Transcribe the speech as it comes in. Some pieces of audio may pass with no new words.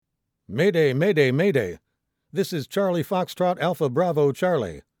Mayday, mayday, mayday. This is Charlie Foxtrot Alpha Bravo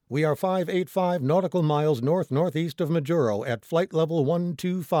Charlie. We are 585 nautical miles north-northeast of Majuro at flight level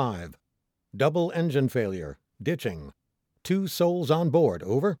 125. Double engine failure. Ditching. 2 souls on board.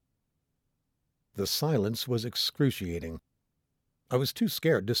 Over. The silence was excruciating. I was too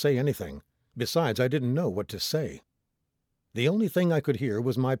scared to say anything. Besides, I didn't know what to say. The only thing I could hear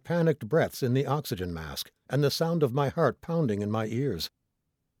was my panicked breaths in the oxygen mask and the sound of my heart pounding in my ears.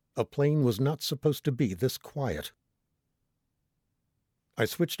 A plane was not supposed to be this quiet. I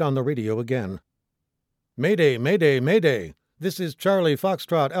switched on the radio again. Mayday, mayday, mayday. This is Charlie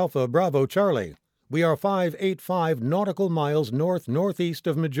Foxtrot Alpha Bravo Charlie. We are 585 nautical miles north-northeast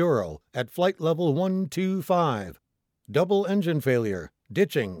of Majuro at flight level 125. Double engine failure.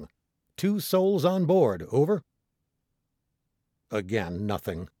 Ditching. 2 souls on board. Over. Again,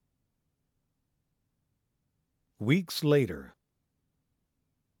 nothing. Weeks later.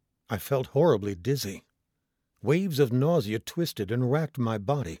 I felt horribly dizzy. Waves of nausea twisted and racked my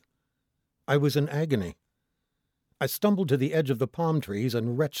body. I was in agony. I stumbled to the edge of the palm trees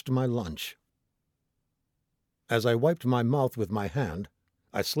and retched my lunch. As I wiped my mouth with my hand,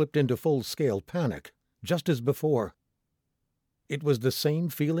 I slipped into full-scale panic, just as before. It was the same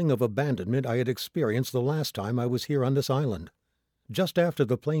feeling of abandonment I had experienced the last time I was here on this island, just after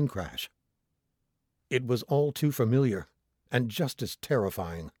the plane crash. It was all too familiar, and just as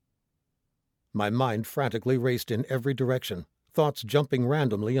terrifying. My mind frantically raced in every direction, thoughts jumping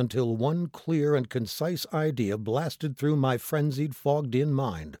randomly until one clear and concise idea blasted through my frenzied, fogged-in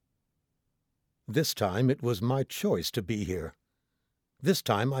mind. This time it was my choice to be here. This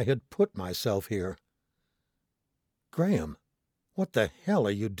time I had put myself here. Graham, what the hell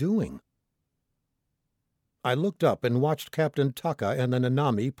are you doing? I looked up and watched Captain Taka and the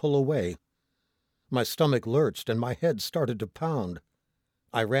Nanami pull away. My stomach lurched and my head started to pound.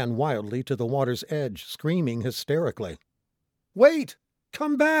 I ran wildly to the water's edge, screaming hysterically. "Wait!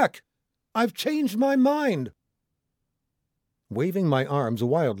 Come back! I've changed my mind!" Waving my arms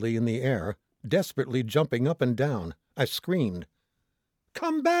wildly in the air, desperately jumping up and down, I screamed,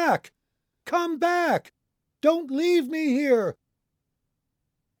 "Come back! Come back! Don't leave me here!"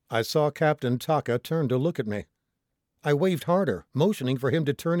 I saw Captain Taka turn to look at me. I waved harder, motioning for him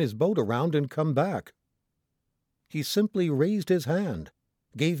to turn his boat around and come back. He simply raised his hand,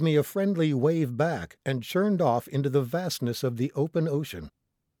 gave me a friendly wave back, and churned off into the vastness of the open ocean.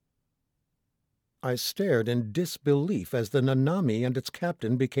 I stared in disbelief as the Nanami and its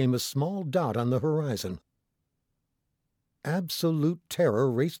captain became a small dot on the horizon. Absolute terror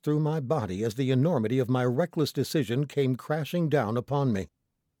raced through my body as the enormity of my reckless decision came crashing down upon me.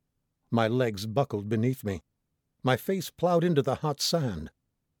 My legs buckled beneath me. My face plowed into the hot sand.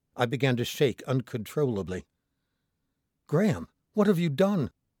 I began to shake uncontrollably. "Graham, what have you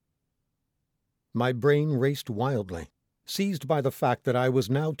done?" My brain raced wildly, seized by the fact that I was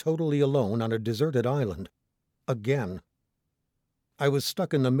now totally alone on a deserted island. Again. I was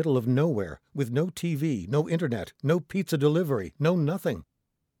stuck in the middle of nowhere, with no TV, no internet, no pizza delivery, no nothing.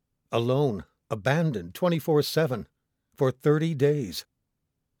 Alone, abandoned 24/7, for 30 days.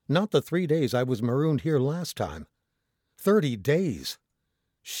 Not the 3 days I was marooned here last time. 30 days.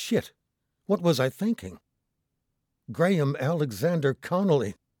 Shit, what was I thinking? "Graham Alexander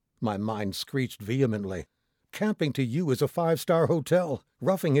Connolly," my mind screeched vehemently. "Camping to you is a 5-star hotel.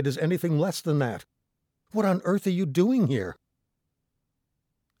 Roughing it is anything less than that. What on earth are you doing here?"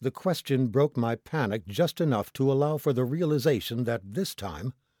 The question broke my panic just enough to allow for the realization that this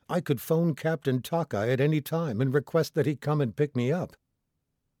time I could phone Captain Taka at any time and request that he come and pick me up.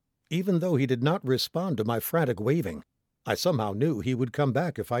 Even though he did not respond to my frantic waving, I somehow knew he would come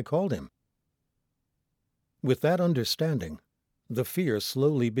back if I called him. With that understanding, the fear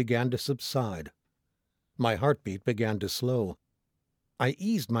slowly began to subside. My heartbeat began to slow. I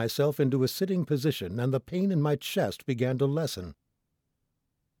eased myself into a sitting position, and the pain in my chest began to lessen.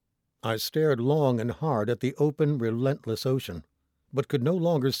 I stared long and hard at the open, relentless ocean, but could no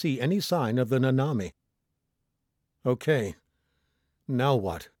longer see any sign of the Nanami. Okay, now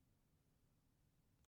what?